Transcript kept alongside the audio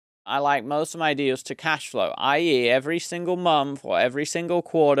I like most of my deals to cash flow, i.e. every single month or every single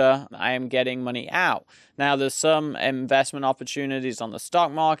quarter, I am getting money out. Now, there's some investment opportunities on the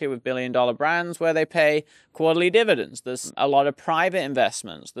stock market with billion-dollar brands where they pay quarterly dividends. There's a lot of private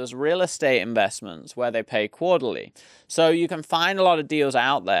investments. There's real estate investments where they pay quarterly. So you can find a lot of deals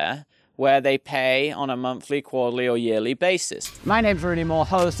out there where they pay on a monthly, quarterly, or yearly basis. My name's Rudy Moore,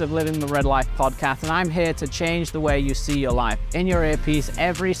 host of Living the Red Life podcast, and I'm here to change the way you see your life in your earpiece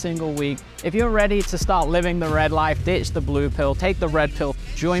every single week. If you're ready to start living the red life, ditch the blue pill, take the red pill,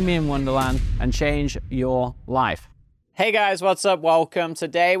 join me in Wonderland, and change your life. Hey guys, what's up? Welcome.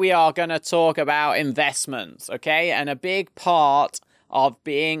 Today we are going to talk about investments, okay? And a big part of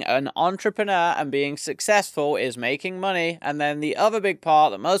being an entrepreneur and being successful is making money. And then the other big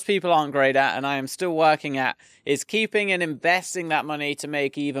part that most people aren't great at, and I am still working at, is keeping and investing that money to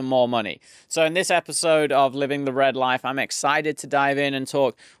make even more money. So in this episode of Living the Red Life, I'm excited to dive in and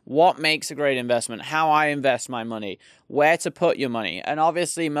talk what makes a great investment, how I invest my money, where to put your money. And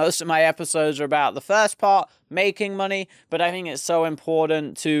obviously most of my episodes are about the first part, making money, but I think it's so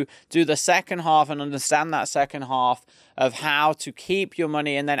important to do the second half and understand that second half of how to keep your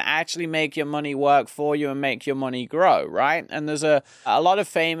money and then actually make your money work for you and make your money grow, right? And there's a lot of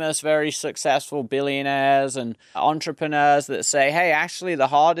famous, very successful billionaires and entrepreneurs that say, hey, actually the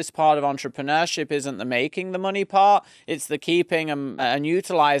hardest part of entrepreneurship isn't the making the money part, it's the keeping and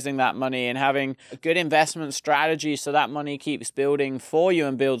utilizing that money and having a good investment strategy so that money keeps building for you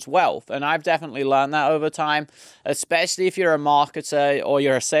and builds wealth. And I've definitely learned that over time, especially if you're a marketer or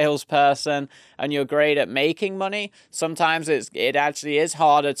you're a salesperson and you're great at making money. Sometimes it actually is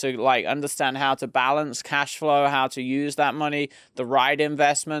harder to understand how to balance cash flow, how to use that money, the right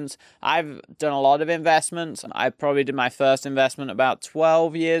investments. I've done a lot of investments. I probably did my first investment about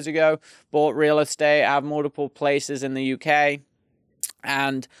 12 years ago, bought real estate. I have multiple places in the UK.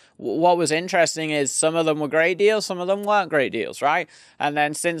 And what was interesting is some of them were great deals, some of them weren't great deals, right? And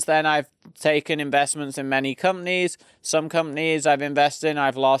then since then, I've taken investments in many companies. Some companies I've invested in,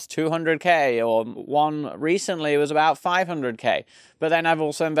 I've lost 200K, or one recently was about 500K. But then I've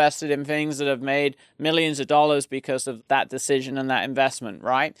also invested in things that have made millions of dollars because of that decision and that investment,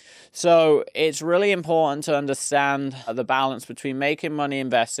 right? So it's really important to understand the balance between making money,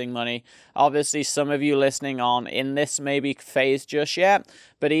 investing money. Obviously, some of you listening on in this maybe phase just yet,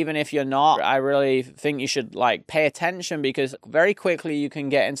 but even if you're not, I really think you should pay attention, because very quickly you can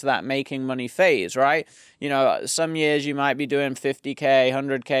get into that making money phase, right? You know, some years you might be doing 50K,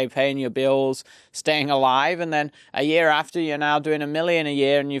 100K, paying your bills, staying alive. And then a year after, you're now doing $1 million a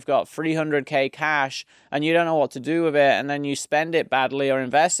year and you've got 300K cash and you don't know what to do with it. And then you spend it badly or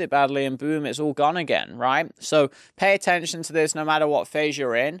invest it badly and boom, it's all gone again, right? So pay attention to this no matter what phase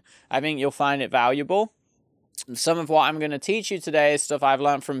you're in. I think you'll find it valuable. Some of what I'm going to teach you today is stuff I've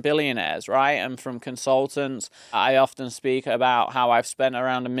learned from billionaires, right? And from consultants. I often speak about how I've spent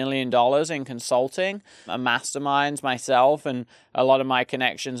around $1 million in consulting and masterminds myself, and a lot of my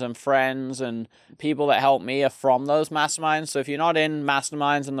connections and friends and people that help me are from those masterminds. So if you're not in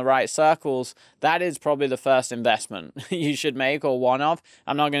masterminds in the right circles, that is probably the first investment you should make, or one of.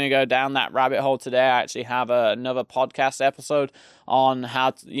 I'm not going to go down that rabbit hole today. I actually have another podcast episode on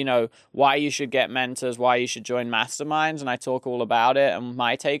how to, why you should get mentors, why you should join masterminds, and I talk all about it and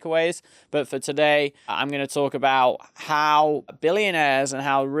my takeaways. But for today, I'm going to talk about how billionaires and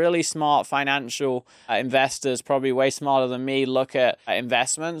how really smart financial investors, probably way smarter than me, look at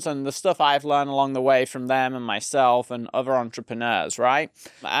investments and the stuff I've learned along the way from them and myself and other entrepreneurs, right?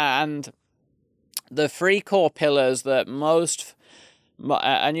 And the three core pillars that most...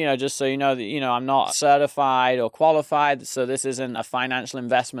 And, just so you know that, I'm not certified or qualified, so this isn't a financial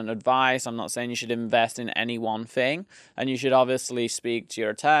investment advice. I'm not saying you should invest in any one thing, and you should obviously speak to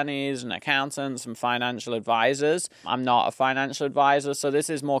your attorneys and accountants and financial advisors. I'm not a financial advisor, so this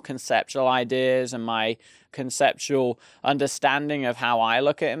is more conceptual ideas and my conceptual understanding of how I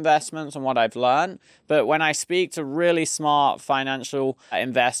look at investments and what I've learned. But when I speak to really smart financial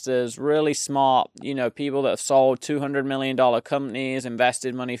investors, really smart, people that have sold $200 million companies,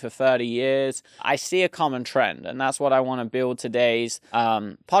 invested money for 30 years, I see a common trend. And that's what I want to build today's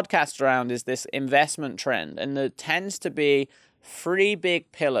podcast around, is this investment trend. And there tends to be three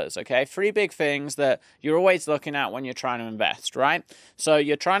big pillars, okay? Three big things that you're always looking at when you're trying to invest, right? So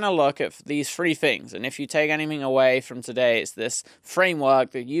you're trying to look at these three things. And if you take anything away from today, it's this framework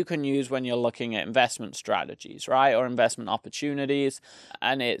that you can use when you're looking at investment strategies, right? Or investment opportunities.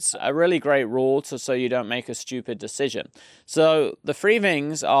 And it's a really great rule so you don't make a stupid decision. So the three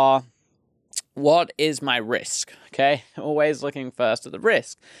things are, what is my risk? Okay? Always looking first at the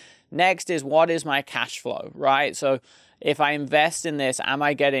risk. Next is, what is my cash flow, right? So if I invest in this, am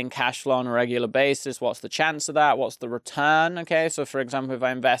I getting cash flow on a regular basis? What's the chance of that? What's the return? Okay, so for example, if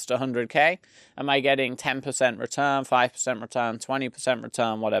I invest 100K, am I getting 10% return, 5% return, 20%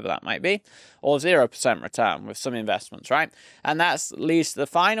 return, whatever that might be, or 0% return with some investments, right? And that leads to the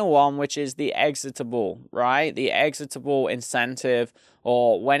final one, which is the exitable, right? The exitable incentive,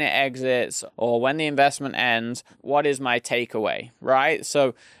 or when it exits, or when the investment ends, what is my takeaway, right?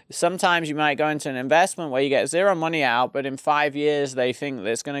 So sometimes you might go into an investment where you get zero money out, but in 5 years, they think that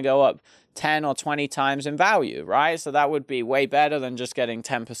it's going to go up 10 or 20 times in value, right? So that would be way better than just getting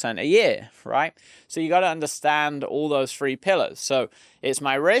 10% a year, right? So you got to understand all those three pillars. So it's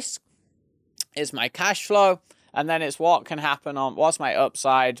my risk, it's my cash flow, and then it's what can happen on, what's my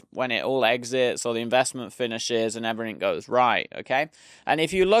upside when it all exits or the investment finishes and everything goes right, okay? And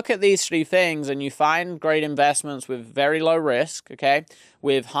if you look at these three things and you find great investments with very low risk, okay,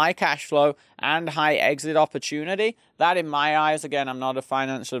 with high cash flow and high exit opportunity, that in my eyes, again, I'm not a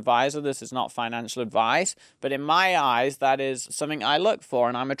financial advisor, this is not financial advice, but in my eyes, that is something I look for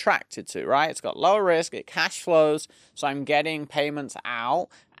and I'm attracted to, right? It's got low risk, it cash flows, so I'm getting payments out,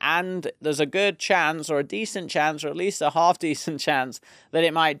 and there's a good chance, or a decent chance, or at least a half decent chance, that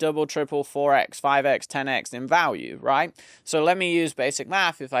it might double, triple, 4x, 5x, 10x in value, right? So let me use basic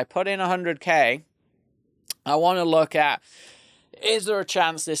math. If I put in 100K, I want to look at, is there a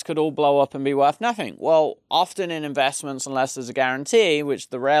chance this could all blow up and be worth nothing? Well, often in investments, unless there's a guarantee, which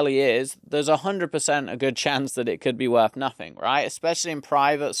there rarely is, there's 100% a good chance that it could be worth nothing, right? Especially in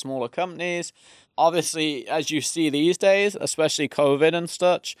private, smaller companies. Obviously, as you see these days, especially COVID and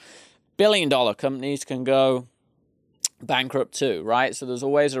such, billion-dollar companies can go bankrupt too, right? So there's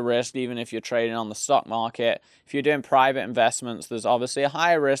always a risk, even if you're trading on the stock market. If you're doing private investments, there's obviously a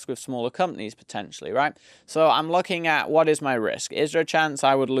higher risk with smaller companies potentially, right? So I'm looking at, what is my risk? Is there a chance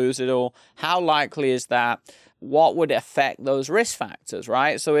I would lose it all? How likely is that? What would affect those risk factors,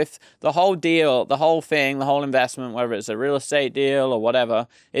 right? So if the whole deal, the whole thing, the whole investment, whether it's a real estate deal or whatever,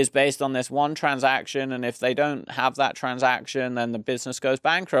 is based on this one transaction, and if they don't have that transaction, then the business goes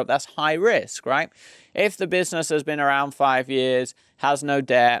bankrupt, that's high risk, right? If the business has been around 5 years, has no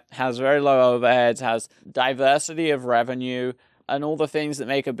debt, has very low overheads, has diversity of revenue, and all the things that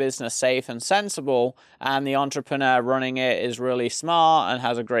make a business safe and sensible, and the entrepreneur running it is really smart and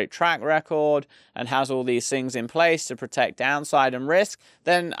has a great track record and has all these things in place to protect downside and risk,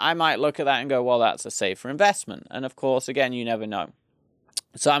 then I might look at that and go, well, that's a safer investment. And of course, again, you never know.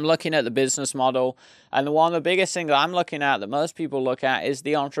 So I'm looking at the business model, and one of the biggest things that I'm looking at that most people look at is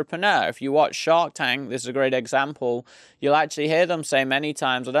the entrepreneur. If you watch Shark Tank, this is a great example, you'll actually hear them say many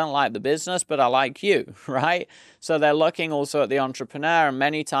times, I don't like the business, but I like you, right? So they're looking also at the entrepreneur, and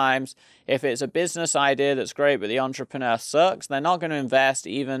many times if it's a business idea that's great, but the entrepreneur sucks, they're not going to invest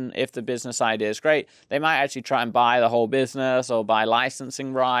even if the business idea is great. They might actually try and buy the whole business or buy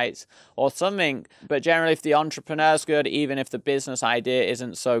licensing rights or something. But generally, if the entrepreneur's good, even if the business idea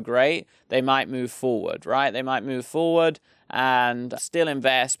isn't so great, they might move forward, right? They might move forward and still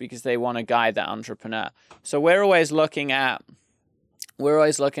invest because they want to guide that entrepreneur. So we're always looking at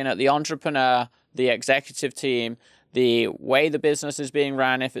the entrepreneur, the executive team, the way the business is being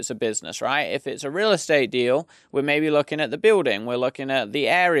ran if it's a business, right? If it's a real estate deal, we're maybe looking at the building, we're looking at the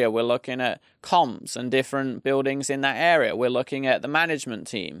area, we're looking at comps and different buildings in that area, we're looking at the management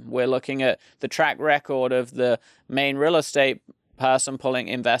team, we're looking at the track record of the main real estate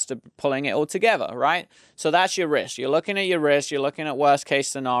investor pulling it all together, right? So that's your risk. You're looking at your risk, you're looking at worst case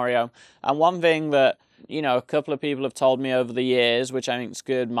scenario. And one thing that, a couple of people have told me over the years, which I think is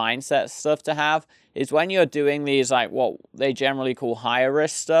good mindset stuff to have, is when you're doing these, like what they generally call higher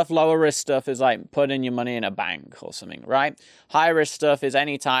risk stuff. Lower risk stuff is like putting your money in a bank or something, right? Higher risk stuff is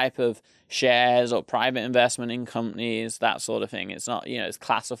any type of shares or private investment in companies, that sort of thing. It's not, it's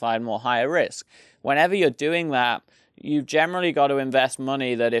classified more higher risk. Whenever you're doing that, you've generally got to invest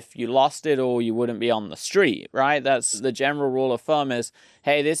money that if you lost it all, you wouldn't be on the street, right? That's the general rule of thumb is,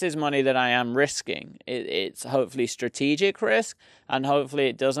 hey, this is money that I am risking. It's hopefully strategic risk, and hopefully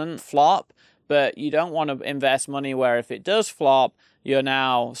it doesn't flop, but you don't want to invest money where if it does flop, you're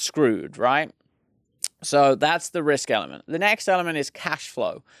now screwed, right? So that's the risk element. The next element is cash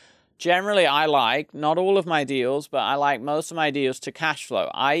flow. Generally, I like, not all of my deals, but I like most of my deals to cash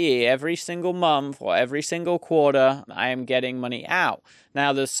flow, i.e. every single month or every single quarter, I am getting money out.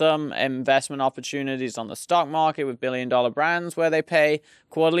 Now, there's some investment opportunities on the stock market with billion-dollar brands where they pay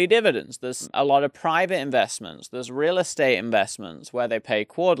quarterly dividends. There's a lot of private investments. There's real estate investments where they pay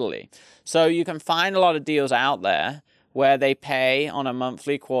quarterly. So you can find a lot of deals out there where they pay on a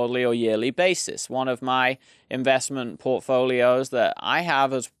monthly, quarterly, or yearly basis. One of my investment portfolios that I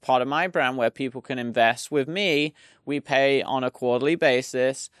have as part of my brand where people can invest with me, we pay on a quarterly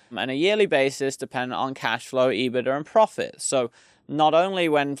basis and a yearly basis depending on cash flow, EBITDA, and profit. So not only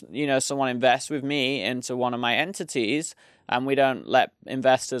when someone invests with me into one of my entities, and we don't let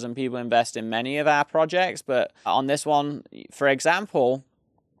investors and people invest in many of our projects, but on this one, for example,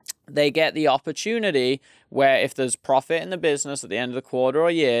 they get the opportunity where if there's profit in the business at the end of the quarter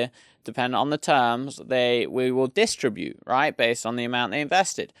or year, depending on the terms, we will distribute, right, based on the amount they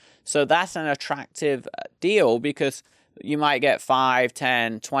invested. So that's an attractive deal because you might get 5,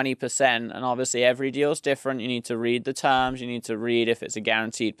 10, 20%, and obviously every deal is different. You need to read the terms. You need to read if it's a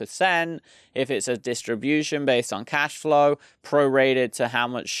guaranteed percent, if it's a distribution based on cash flow, prorated to how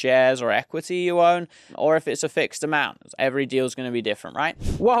much shares or equity you own, or if it's a fixed amount. Every deal is going to be different, right?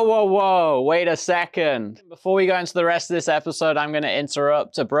 Whoa, wait a second. Before we go into the rest of this episode, I'm going to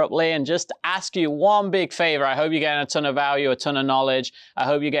interrupt abruptly and just ask you one big favor. I hope you're getting a ton of value, a ton of knowledge. I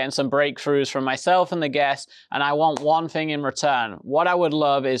hope you're getting some breakthroughs from myself and the guests, and I want one thing in return. What I would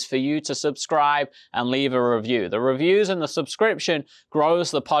love is for you to subscribe and leave a review. The reviews and the subscription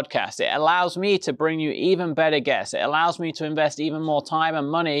grows the podcast. It allows me to bring you even better guests. It allows me to invest even more time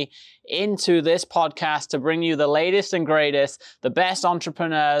and money into this podcast to bring you the latest and greatest, the best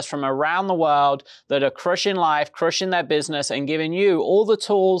entrepreneurs from around the world that are crushing life, crushing their business, and giving you all the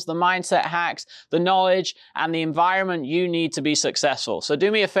tools, the mindset hacks, the knowledge, and the environment you need to be successful. So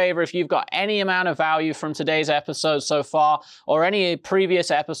do me a favor, if you've got any amount of value from today's episode so far, or any previous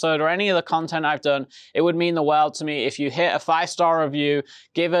episode, or any of the content I've done, it would mean the world to me if you hit a 5-star review,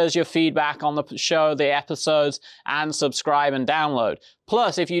 give us your feedback on the show, the episodes, and subscribe and download.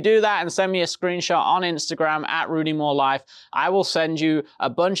 Plus, if you do that and send me a screenshot on Instagram at Rudy Moore Life, I will send you a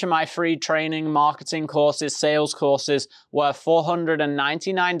bunch of my free training, marketing courses, sales courses worth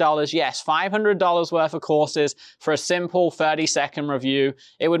 $499. Yes, $500 worth of courses for a simple 30-second review.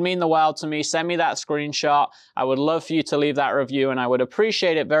 It would mean the world to me. Send me that screenshot. I would love for you to leave that review, and I would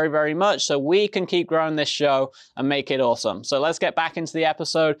appreciate it very, very much so we can keep growing this show and make it awesome. So let's get back into the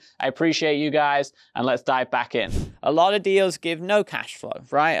episode. I appreciate you guys, and let's dive back in. A lot of deals give no cash flow,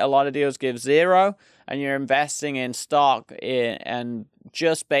 right? A lot of deals give zero, and you're investing in stock and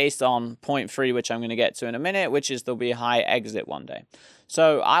just based on point 3, which I'm going to get to in a minute, which is there'll be a high exit one day.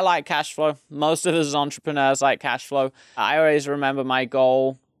 So I like cash flow. Most of us as entrepreneurs like cash flow. I always remember my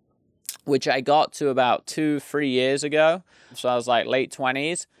goal, which I got to about 2-3 years ago. So I was like late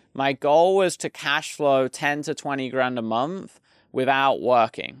 20s. My goal was to cash flow 10 to 20 grand a month without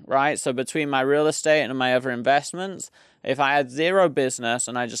working, right? So between my real estate and my other investments, if I had zero business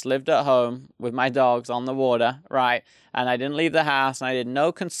and I just lived at home with my dogs on the water, right, and I didn't leave the house and I did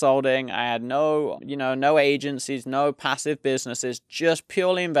no consulting, I had no agencies, no passive businesses, just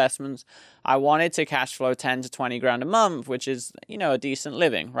purely investments, I wanted to cash flow 10 to 20 grand a month, which is, a decent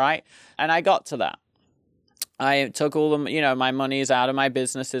living, right? And I got to that. I took all the, my monies out of my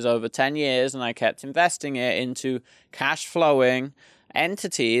businesses over 10 years and I kept investing it into cash flowing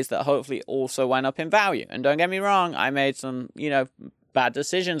entities that hopefully also went up in value. And don't get me wrong, I made some, bad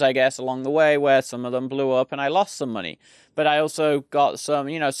decisions, I guess, along the way where some of them blew up and I lost some money. But I also got some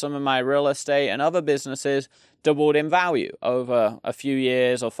of my real estate and other businesses doubled in value over a few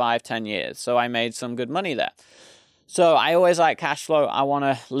years or 5-10 years. So I made some good money there. So I always like cash flow. I want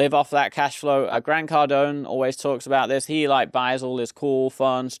to live off that cash flow. Grant Cardone always talks about this. He buys all this cool,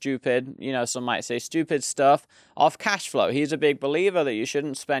 fun, stupid, some might say stupid stuff off cash flow. He's a big believer that you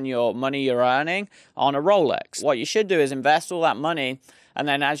shouldn't spend your money you're earning on a Rolex. What you should do is invest all that money, and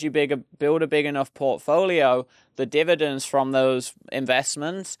then as you build a big enough portfolio, the dividends from those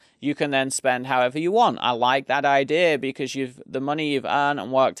investments, you can then spend however you want. I like that idea because the money you've earned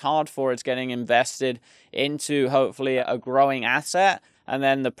and worked hard for is getting invested into hopefully a growing asset. And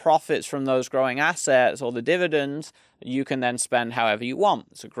then the profits from those growing assets or the dividends, you can then spend however you want.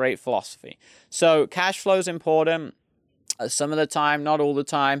 It's a great philosophy. So cash flow is important. Some of the time, not all the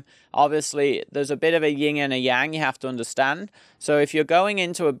time. Obviously, there's a bit of a yin and a yang you have to understand. So if you're going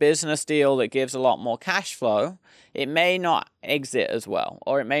into a business deal that gives a lot more cash flow, it may not exit as well,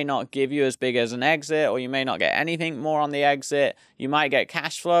 or it may not give you as big as an exit, or you may not get anything more on the exit. You might get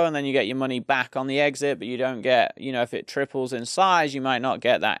cash flow and then you get your money back on the exit, but you don't get, if it triples in size, you might not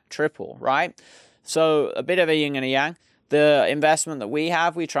get that triple, right? So a bit of a yin and a yang. The investment that we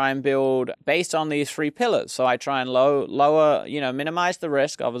have, we try and build based on these 3 pillars. So I try and lower, minimize the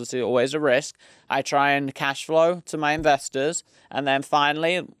risk, obviously always a risk. I try and cash flow to my investors. And then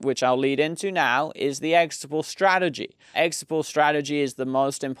finally, which I'll lead into now, is the exitable strategy. Exitable strategy is the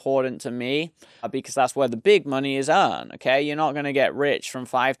most important to me because that's where the big money is earned, okay? You're not going to get rich from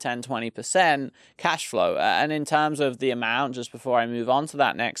 5, 10, 20% cash flow. And in terms of the amount, just before I move on to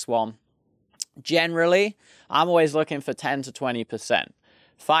that next one, generally, I'm always looking for 10 to 20%.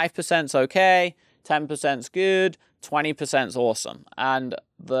 5%'s okay, 10%'s good, 20%'s awesome. And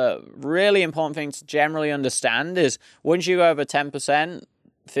the really important thing to generally understand is once you go over 10%,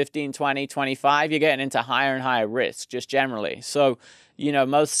 15, 20, 25, you're getting into higher and higher risk, just generally. So,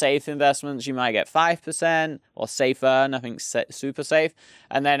 most safe investments, you might get 5% or safer, nothing super safe.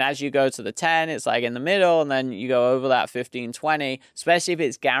 And then as you go to the 10, it's like in the middle, and then you go over that 15, 20, especially if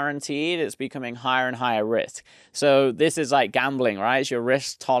it's guaranteed, it's becoming higher and higher risk. So this is like gambling, right? It's your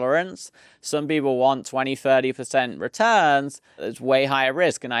risk tolerance. Some people want 20, 30% returns. It's way higher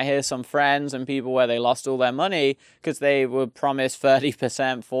risk. And I hear some friends and people where they lost all their money because they were promised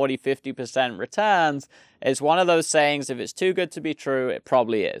 30%, 40, 50% returns. It's one of those sayings, if it's too good to be true, it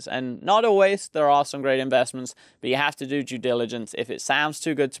probably is. And not always, there are some great investments, but you have to do due diligence. If it sounds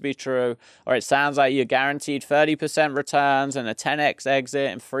too good to be true, or it sounds like you're guaranteed 30% returns and a 10x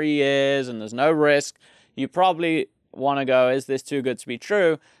exit in 3 years and there's no risk, you probably want to go, is this too good to be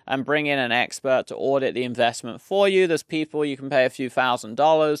true? And bring in an expert to audit the investment for you. There's people you can pay a few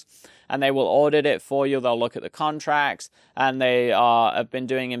 $1,000s and they will audit it for you. They'll look at the contracts and they have been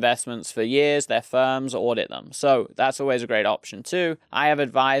doing investments for years. Their firms audit them. So that's always a great option too. I have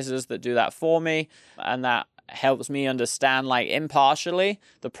advisors that do that for me, and that helps me understand like impartially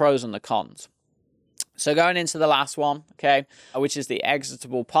the pros and the cons. So going into the last one, okay, which is the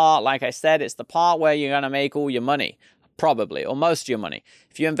exitable part. Like I said, it's the part where you're going to make all your money, probably, or most of your money.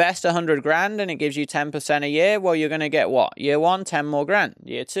 If you invest 100 grand and it gives you 10% a year, well, you're going to get what? Year 1, 10 more grand.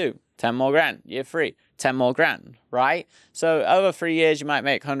 Year 2, 10 more grand. Year 3, 10 more grand, right? So over 3 years, you might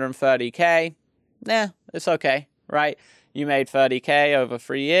make 130K. Yeah, it's okay, right? You made 30K over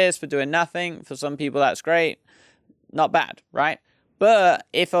 3 years for doing nothing. For some people, that's great. Not bad, right? But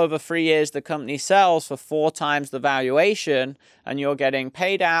if over 3 years the company sells for 4 times the valuation and you're getting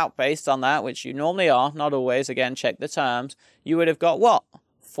paid out based on that, which you normally are, not always, again, check the terms, you would have got what?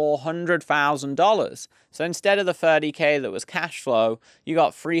 $400,000. So instead of the 30K that was cash flow, you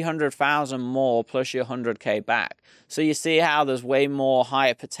got 300,000 more plus your 100K back. So you see how there's way more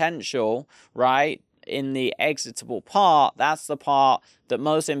higher potential, right? In the exitable part, that's the part that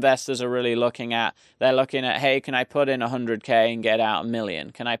most investors are really looking at. They're looking at, hey, can I put in 100K and get out $1 million?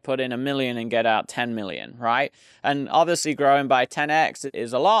 Can I put in $1 million and get out 10 million, right? And obviously growing by 10x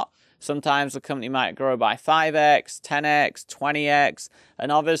is a lot. Sometimes the company might grow by 5x, 10x, 20x.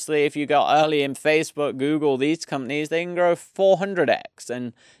 And obviously if you got early in Facebook, Google, these companies, they can grow 400x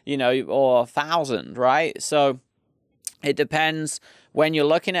and, or 1,000, right? So it depends. When you're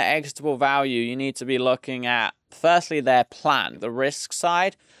looking at exitable value, you need to be looking at, firstly, their plan, the risk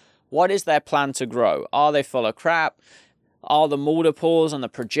side. What is their plan to grow? Are they full of crap? Are the multiples and the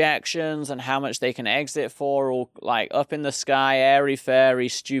projections and how much they can exit for all like up in the sky, airy-fairy,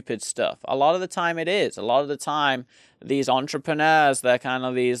 stupid stuff? A lot of the time it is. A lot of the time, these entrepreneurs, they're kind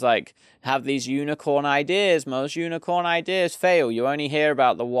of these like, have these unicorn ideas. Most unicorn ideas fail. You only hear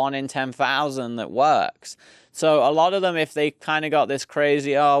about the 1 in 10,000 that works. So a lot of them, if they kind of got this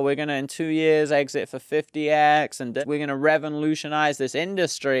crazy, we're going to in 2 years exit for 50x and we're going to revolutionize this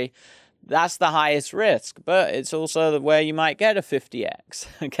industry, that's the highest risk. But it's also where you might get a 50x,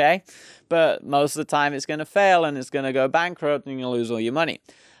 okay? But most of the time it's going to fail and it's going to go bankrupt and you'll lose all your money.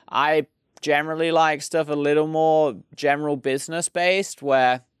 I generally like stuff a little more general business based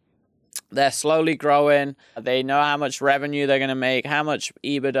where they're slowly growing. They know how much revenue they're going to make, how much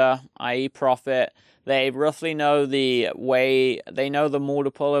EBITDA, i.e. profit. They roughly know they know the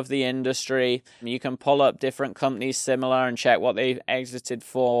multiple of the industry. You can pull up different companies similar and check what they've exited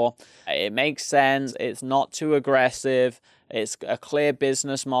for. It makes sense. It's not too aggressive. It's a clear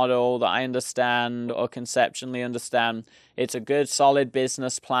business model that I understand or conceptually understand. It's a good, solid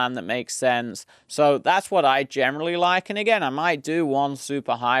business plan that makes sense. So that's what I generally like. And again, I might do one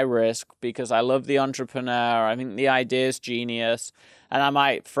super high risk because I love the entrepreneur. I think the idea is genius. And I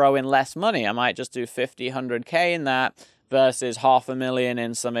might throw in less money. I might just do 50, 100K in that versus $500,000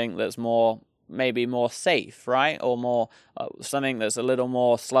 in something that's maybe more safe, right? Or more something that's a little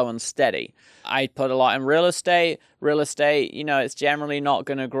more slow and steady. I put a lot in real estate. Real estate, it's generally not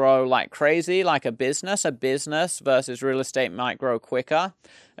going to grow like crazy, like a business. A business versus real estate might grow quicker.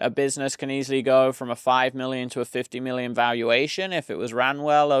 A business can easily go from a 5 million to a 50 million valuation if it was ran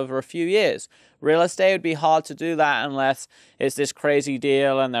well over a few years. Real estate would be hard to do that unless it's this crazy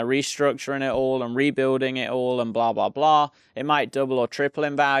deal and they're restructuring it all and rebuilding it all and blah, blah, blah. It might double or triple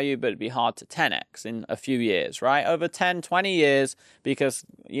in value, but it'd be hard to 10x in a few years, right? Over 10, 20 years, because,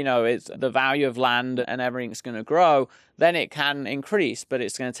 it's the value of land and everything's going to grow, then it can increase, but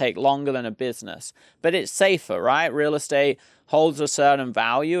it's going to take longer than a business. But it's safer, right? Real estate holds a certain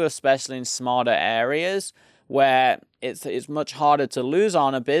value, especially in smarter areas where it's much harder to lose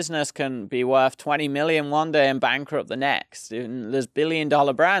on. A business can be worth 20 million one day and bankrupt the next. There's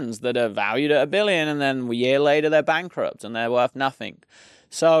billion-dollar brands that are valued at $1 billion, and then a year later they're bankrupt and they're worth nothing.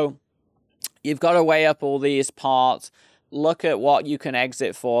 So you've got to weigh up all these parts. Look at what you can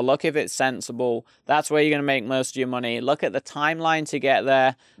exit for. Look if it's sensible. That's where you're going to make most of your money. Look at the timeline to get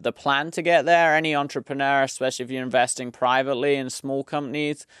there, the plan to get there. Any entrepreneur, especially if you're investing privately in small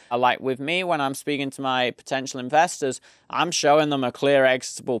companies, like with me, when I'm speaking to my potential investors, I'm showing them a clear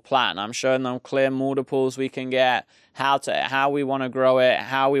exitable plan. I'm showing them clear multiples we can get, how we want to grow it,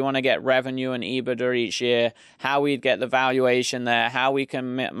 how we want to get revenue and EBITDA each year, how we get the valuation there, how we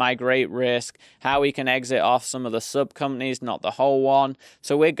can migrate risk, how we can exit off some of the sub companies, not the whole one.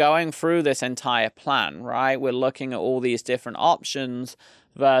 So we're going through this entire plan, right? We're looking at all these different options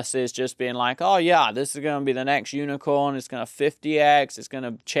versus just being like, oh yeah, this is going to be the next unicorn, it's going to 50x, it's going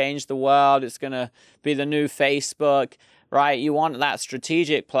to change the world, it's going to be the new Facebook. Right? You want that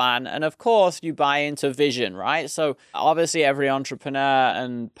strategic plan. And of course, you buy into vision, right? So obviously, every entrepreneur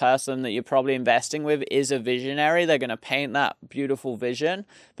and person that you're probably investing with is a visionary. They're going to paint that beautiful vision,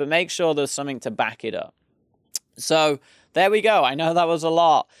 but make sure there's something to back it up. So there we go. I know that was a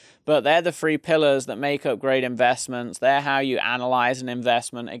lot, but they're the 3 pillars that make up great investments. They're how you analyze an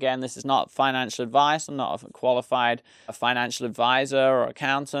investment. Again, this is not financial advice. I'm not a qualified financial advisor or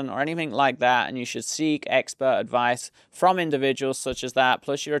accountant or anything like that. And you should seek expert advice from individuals such as that,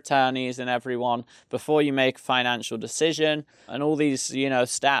 plus your attorneys and everyone, before you make a financial decision. And all these,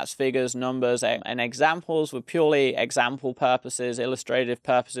 stats, figures, numbers, and examples were purely example purposes, illustrative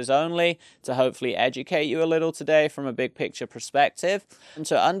purposes only, to hopefully educate you a little today from a big picture perspective. And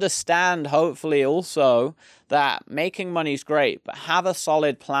to understand, hopefully, also that making money is great, but have a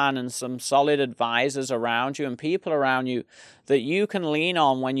solid plan and some solid advisors around you and people around you that you can lean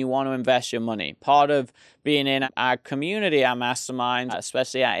on when you want to invest your money. Part of being in our community, our mastermind,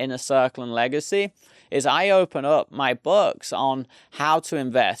 especially our Inner Circle and Legacy, is I open up my books on how to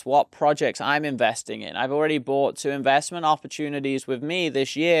invest, what projects I'm investing in. I've already bought 2 investment opportunities with me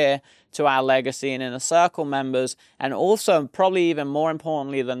this year to our Legacy and Inner Circle members. And also, probably even more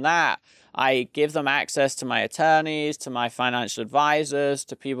importantly than that, I give them access to my attorneys, to my financial advisors,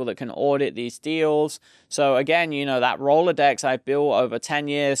 to people that can audit these deals. So again, that Rolodex I built over 10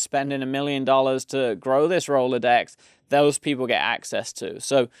 years, spending $1 million to grow this Rolodex, those people get access to.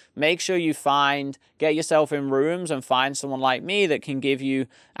 So make sure you get yourself in rooms and find someone like me that can give you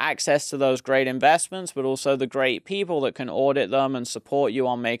access to those great investments, but also the great people that can audit them and support you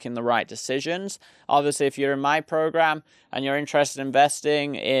on making the right decisions. Obviously, if you're in my program and you're interested in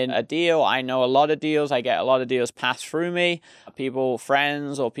investing in a deal, I know a lot of deals. I get a lot of deals passed through me. People,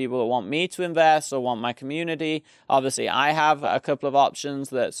 friends, or people that want me to invest or want my community. Obviously, I have a couple of options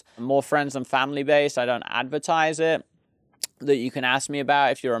that's more friends and family based. I don't advertise it, that you can ask me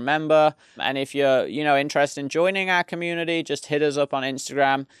about if you're a member. And if you're, interested in joining our community, just hit us up on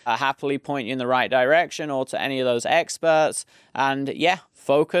Instagram. I'll happily point you in the right direction or to any of those experts. And yeah,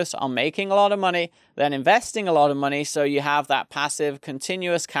 focus on making a lot of money, then investing a lot of money so you have that passive,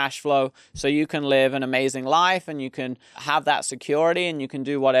 continuous cash flow so you can live an amazing life and you can have that security and you can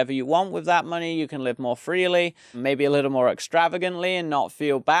do whatever you want with that money. You can live more freely, maybe a little more extravagantly, and not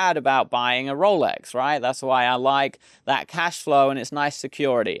feel bad about buying a Rolex, right? That's why I like that cash flow and it's nice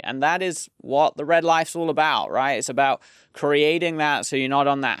security. And that is what the Red Life's all about, right? It's about creating that so you're not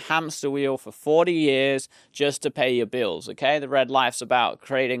on that hamster wheel for 40 years just to pay your bills, okay? The Red Life's about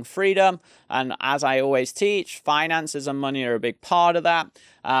creating freedom, and as I always teach, finances and money are a big part of that,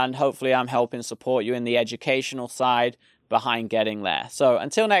 and hopefully I'm helping support you in the educational side behind getting there. So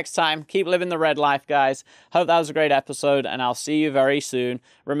until next time, keep living the Red Life, guys. Hope that was a great episode, and I'll see you very soon.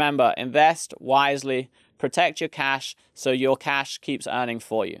 Remember, invest wisely, protect your cash so your cash keeps earning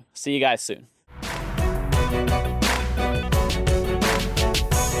for you. See you guys soon.